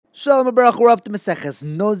Shalom Baruch, we're up to Maseches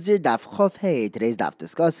Nozir Daf Chof Hey. Today's daf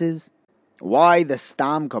discusses why the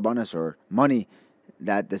stam karbanos, or money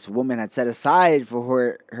that this woman had set aside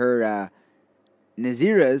for her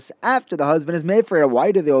naziras after the husband is made for her.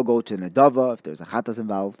 Why do they all go to nedava if there's a chatos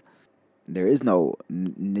involved? There is no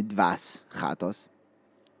nidvas chatos.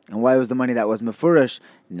 And why was the money that was mefurish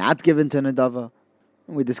not given to nedava?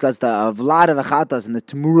 We discussed the avlad of a chatos and the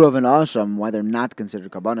temura of an asham, why they're not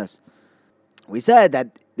considered karbanos. We said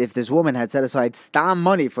that if this woman had set aside stam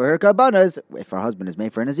money for her karbanos, if her husband is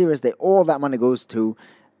made for naziris, all that money goes to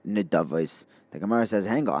nedavos. The Gemara says,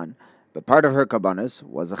 hang on, but part of her karbanos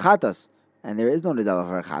was a chatos, and there is no nedava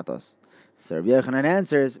for a chatos. So Rabbi Yochanan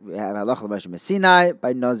answers, we have halacha l'mashim Sinai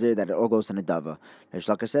by nazir that it all goes to nedava. Rish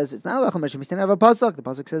Lakish says it's not halacha l'mashim Sinai of a pasuk. The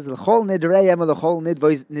pasuk says l'chol nidreim or l'chol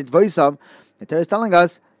nidvoisam. The Torah is telling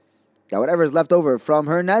us that whatever is left over from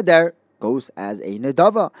her neder goes as a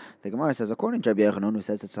nedava. The Gemara says, according to Rabbi Yochanan, who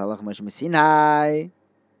says it's halacha l'mashim Sinai,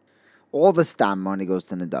 all the stam money goes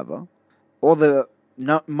to nedava. All the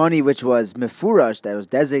money which was mefurash, that was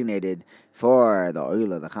designated for the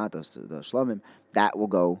oila, the chatos, the shlomim, that will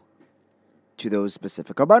go to those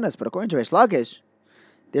specific karbanos. But according to Rish Lakish,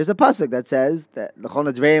 there's a pasuk that says that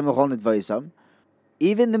l'chol nedreim, l'chol nedvaisam,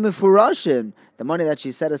 even the mefurashim, the money that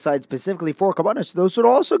she set aside specifically for karbanos, those should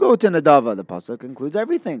also go to nedava. The pasuk includes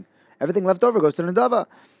everything. Everything left over goes to nedava.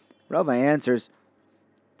 Rava answers,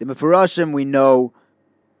 the mefurashim, we know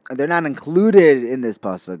they're not included in this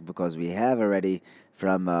pasuk because we have already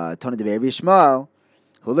from Tony de Be'er Shmuel,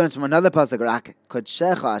 who learns from another pasuk, Rak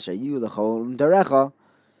kodshecha asher yu l'chol derecha.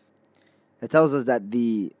 It tells us that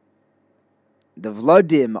the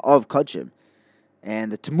vladim of Kachim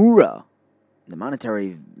and the Temura, the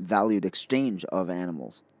monetary valued exchange of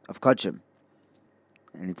animals, of Kachim,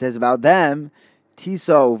 and it says about them,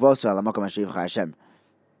 Tiso uvoso ala makom asher yivchar Hashem,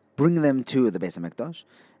 bring them to the Beis HaMikdash.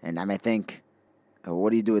 And I may think, what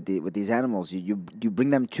do you do with these animals? You bring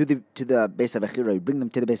them to the Beis HaVechira, you bring them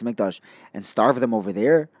to the Beis HaMikdash and starve them over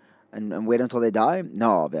there and wait until they die?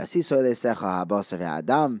 No, which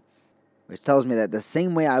tells me that the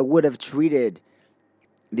same way I would have treated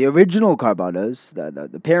the original karbanos,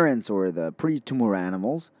 the parents or the pre-tumura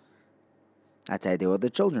animals, that's how I deal with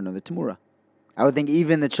the children of the tumura. I would think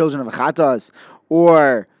even the children of a chatas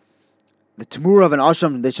or the tumura of an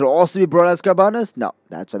asham, they should also be brought as karbanos? No,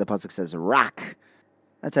 that's why the pasuk says rak.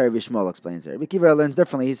 That's how Rabbi Shmuel explains it. Rabbi Kiva learns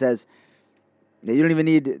differently. He says that you don't even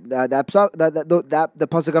need the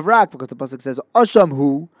pasuk of rak, because the pasuk says asham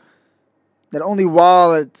hu, that only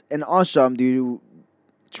while it's an asham do you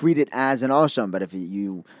treat it as an asham. But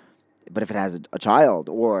if it has a child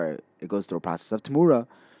or it goes through a process of temura,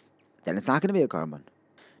 then it's not going to be a karban.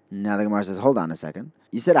 Now the Gemara says, hold on a second.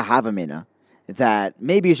 You said a havamina that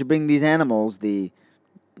maybe you should bring these animals, the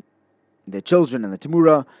children and the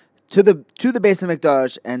temura, to the Beis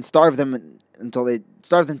HaMikdash and starve them until they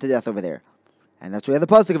starve them to death over there. And that's why the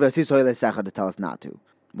pasuk of Asisoy Lesecha to tell us not to.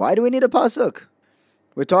 Why do we need a pasuk?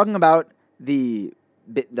 We're talking about the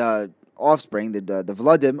offspring, the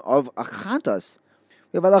vladim of a chatas.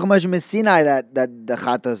 We have halacha l'mashim Sinai that the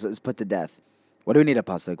chatas is put to death. What do we need a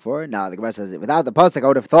pasuk for? Now the Gemara says, without the pasuk, I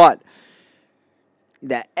would have thought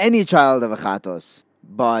that any child of a chatos,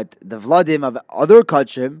 but the vladim of other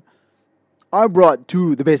kachim, are brought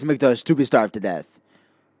to the Beis HaMikdash to be starved to death.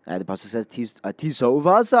 And the pasuk says tiso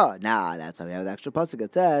uvasa. Nah, that's why we have the extra pasuk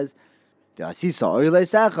that says the asisa oilei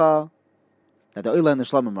secha, that the oilei and the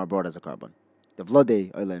shlomim are brought as a carbon. The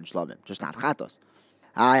vladei oilei and shlomim, just not chatos.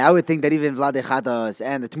 I would think that even vladei chatos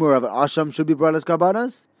and the temura of an asham should be brought as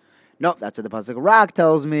karbanos. No, that's what the pasuk rak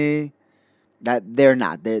tells me, that they're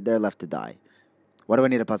not. They're left to die. What do I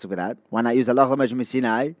need a pasuk with that? Why not use halacha l'mashim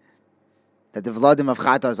Sinai, that the vladim of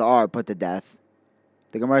chatas are put to death?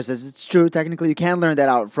 The Gemara says it's true. Technically, you can learn that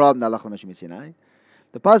out from the halacha l'mashim Sinai.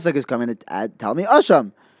 The pasuk is coming to tell me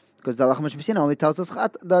asham, because the halacha l'mashim Sinai only tells us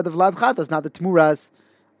the vlad chatas, not the tmuras.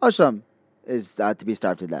 Asham is to be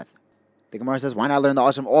starved to death. The Gemara says, why not learn the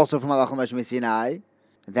asham also from halacha l'mashim Sinai,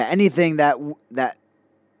 that anything that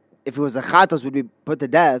if it was a chatos would be put to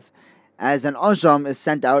death, as an asham is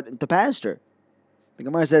sent out into pasture. The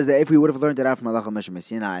Gemara says that if we would have learned it out from halacha l'mashim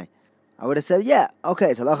Sinai, I would have said, yeah,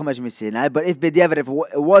 okay, it's halacha l'mashim Sinai, but if b'diavad, if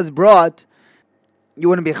it was brought, you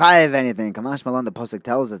wouldn't be chayav anything. Kamash Malon, the pasuk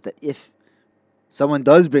tells us that if someone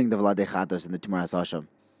does bring the vladei chatos in the tumuras asham,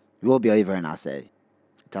 you will be over and aseh.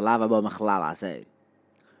 It's a lava bo mechalal aseh.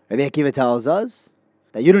 Rabbi Akiva tells us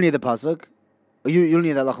that you don't need the pasuk, or you don't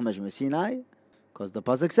need the halacha l'mashim Sinai, because the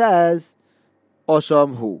pasuk says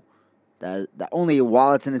asham hu, that only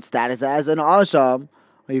while it's in its status as an asham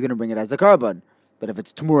are you going to bring it as a carbon. But if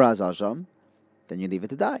it's tumuras asham, then you leave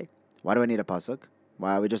it to die. Why do I need a pasuk?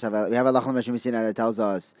 Well, we have a Lachlan Meshumishina that tells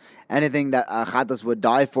us anything that a Chatas would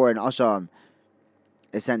die for in Asham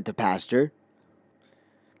is sent to pasture.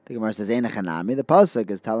 The Gemara says, Ein Chanami. The Pasuk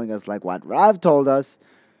is telling us like what Rav told us.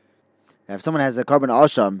 If someone has a carbon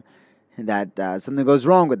Asham, that something goes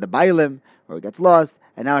wrong with the Bailim, or it gets lost,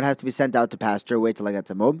 and now it has to be sent out to pasture, wait till it gets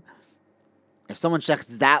a mum. If someone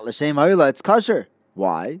shechts that l'shem ha'ila, it's kosher.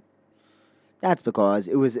 Why? That's because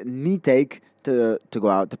it was nitek to go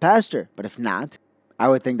out to pasture. But if not, I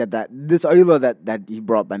would think that this ha'ila that he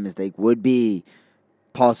brought by mistake would be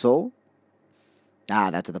pasul.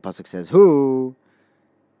 That's what the pasuk says. Who?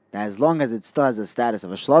 That as long as it still has the status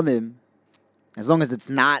of a shlomim, as long as it's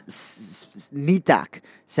not nitak,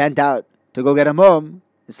 sent out to go get a mum,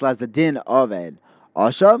 it still has the din of an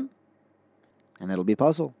asham, and it'll be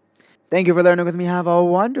pasul. Thank you for learning with me. Have a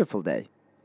wonderful day.